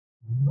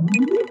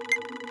Hi,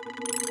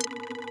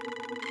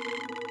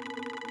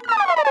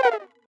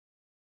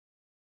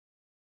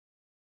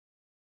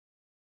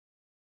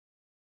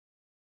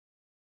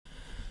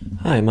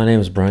 my name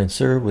is Brian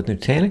Suhr with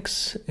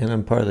Nutanix, and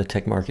I'm part of the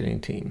tech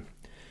marketing team.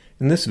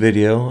 In this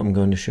video, I'm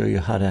going to show you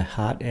how to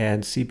hot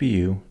add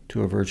CPU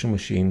to a virtual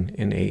machine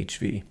in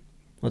ahv.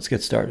 Let's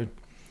get started.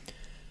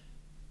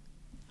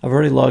 I've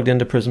already logged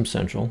into Prism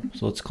Central,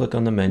 so let's click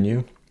on the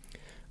menu,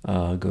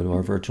 go to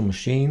our virtual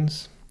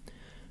machines.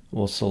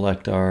 We'll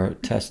select our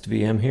test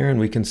VM here, and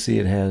we can see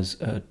it has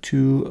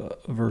two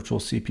virtual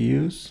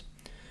CPUs.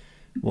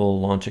 We'll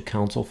launch a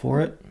console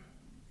for it.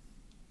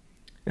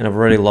 And I've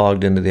already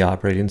logged into the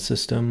operating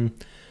system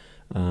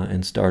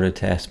and started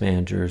Task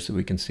Manager, so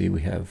we can see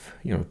we have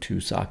two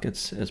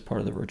sockets as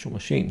part of the virtual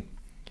machine.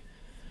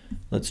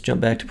 Let's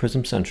jump back to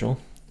Prism Central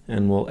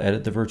and we'll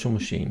edit the virtual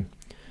machine.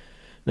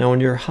 Now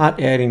when you're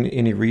hot adding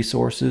any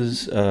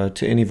resources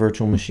to any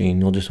virtual machine,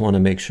 you'll just want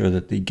to make sure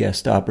that the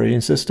guest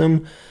operating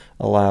system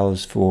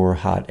allows for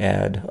hot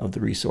add of the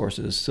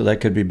resources. So that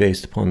could be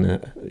based upon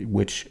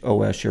which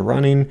OS you're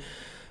running,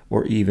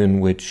 or even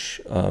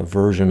which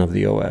version of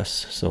the OS.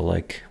 So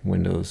like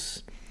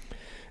Windows,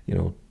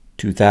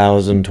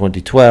 2000,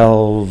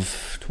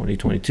 2012,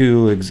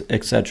 2022,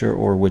 etc.,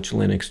 or which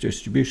Linux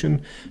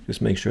distribution.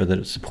 Just make sure that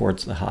it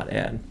supports the hot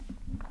add.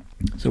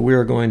 So we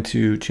are going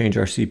to change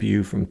our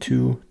CPU from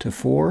 2 to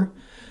 4,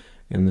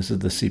 and this is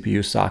the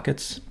CPU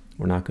sockets.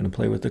 We're not going to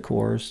play with the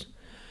cores,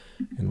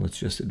 and let's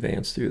just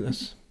advance through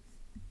this.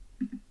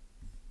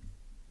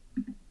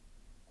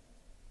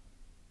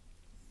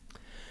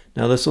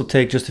 Now this will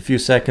take just a few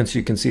seconds.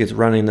 You can see it's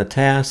running the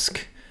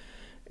task,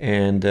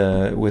 and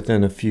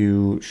within a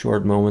few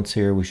short moments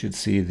here we should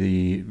see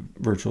the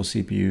virtual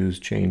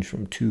CPUs change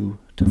from 2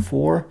 to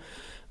 4.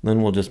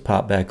 Then we'll just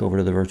pop back over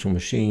to the virtual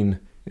machine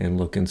and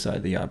look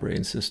inside the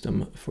operating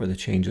system for the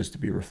changes to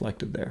be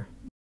reflected there.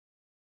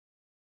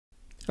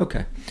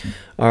 Okay,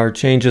 our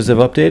changes have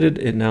updated.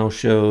 It now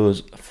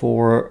shows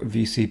 4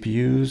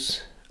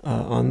 vCPUs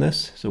on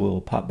this, so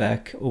we'll pop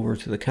back over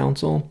to the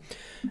console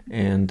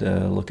and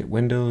look at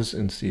Windows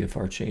and see if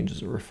our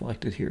changes are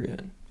reflected here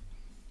yet.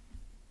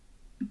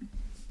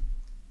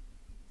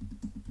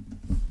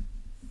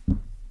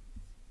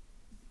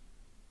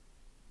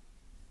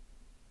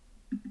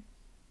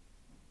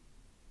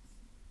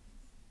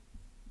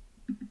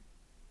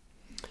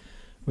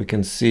 We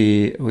can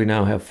see we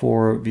now have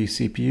 4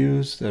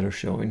 vCPUs that are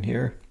showing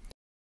here.